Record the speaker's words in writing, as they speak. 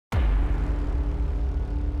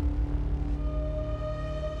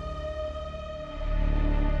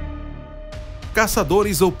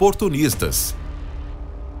Caçadores oportunistas.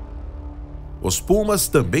 Os pumas,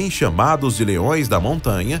 também chamados de leões da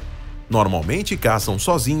montanha, normalmente caçam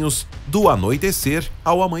sozinhos do anoitecer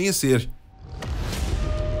ao amanhecer,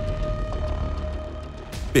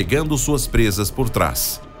 pegando suas presas por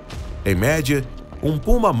trás. Em média, um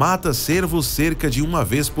puma mata cervos cerca de uma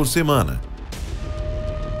vez por semana.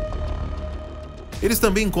 Eles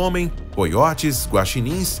também comem coiotes,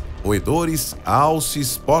 guaxinins, roedores,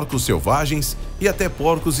 alces, porcos selvagens e até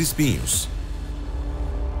porcos espinhos.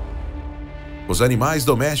 Os animais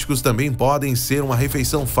domésticos também podem ser uma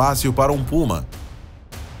refeição fácil para um puma.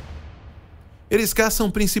 Eles caçam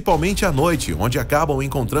principalmente à noite, onde acabam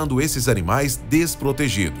encontrando esses animais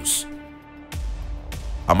desprotegidos.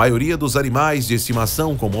 A maioria dos animais de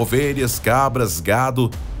estimação, como ovelhas, cabras, gado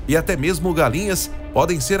e até mesmo galinhas,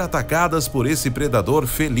 podem ser atacadas por esse predador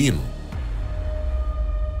felino.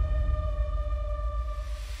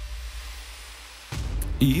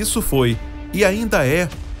 E isso foi, e ainda é,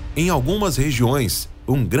 em algumas regiões,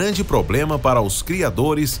 um grande problema para os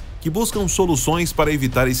criadores que buscam soluções para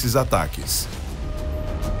evitar esses ataques.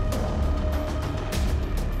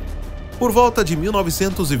 Por volta de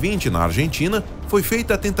 1920, na Argentina, foi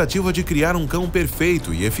feita a tentativa de criar um cão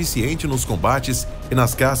perfeito e eficiente nos combates e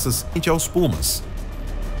nas caças frente aos pumas.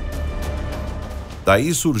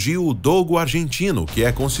 Daí surgiu o Dogo Argentino, que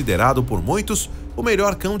é considerado por muitos o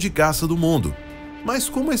melhor cão de caça do mundo. Mas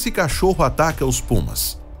como esse cachorro ataca os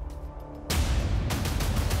pumas?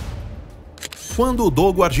 Quando o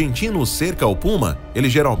Dogo Argentino cerca o puma, ele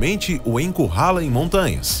geralmente o encurrala em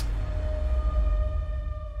montanhas.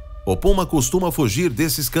 O puma costuma fugir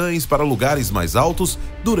desses cães para lugares mais altos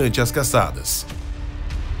durante as caçadas.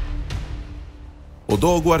 O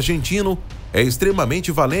Dogo Argentino é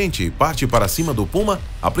extremamente valente e parte para cima do puma,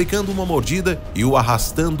 aplicando uma mordida e o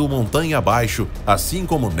arrastando montanha abaixo, assim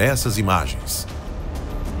como nessas imagens.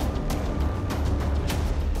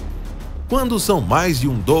 Quando são mais de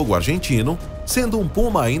um Dogo Argentino, sendo um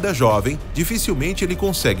puma ainda jovem, dificilmente ele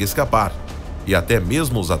consegue escapar, e até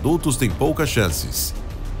mesmo os adultos têm poucas chances.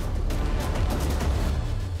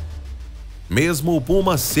 Mesmo o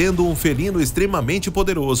puma sendo um felino extremamente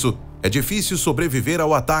poderoso, é difícil sobreviver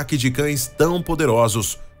ao ataque de cães tão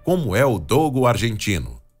poderosos como é o Dogo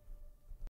Argentino.